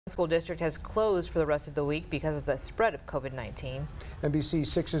School district has closed for the rest of the week because of the spread of COVID-19. NBC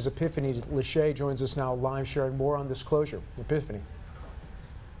 6's Epiphany Lachey joins us now live, sharing more on this closure. Epiphany.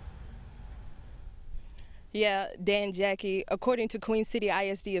 Yeah, Dan, Jackie, according to Queen City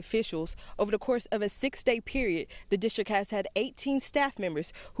ISD officials, over the course of a 6-day period, the district has had 18 staff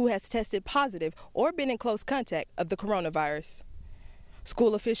members who has tested positive or been in close contact of the coronavirus.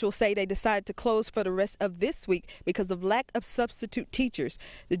 School officials say they decided to close for the rest of this week because of lack of substitute teachers.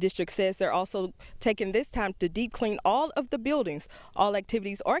 The district says they're also taking this time to deep clean all of the buildings. All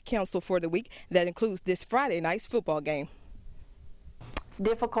activities are canceled for the week. That includes this Friday night's football game. It's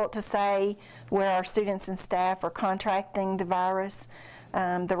difficult to say where our students and staff are contracting the virus.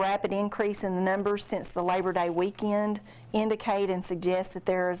 The rapid increase in the numbers since the Labor Day weekend indicate and suggest that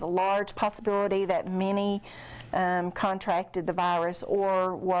there is a large possibility that many contracted the virus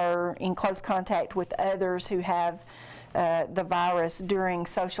or were in close contact with others who have the virus during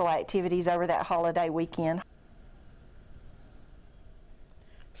social activities over that holiday weekend.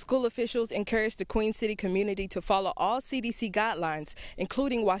 School officials encourage the Queen City community to follow all CDC guidelines,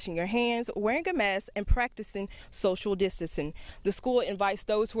 including washing your hands, wearing a mask, and practicing social distancing. The school invites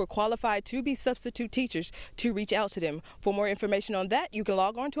those who are qualified to be substitute teachers to reach out to them. For more information on that, you can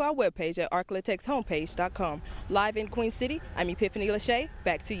log on to our webpage at arclatexhomepage.com. Live in Queen City, I'm Epiphany Lachey.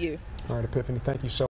 Back to you. All right, Epiphany, thank you so much.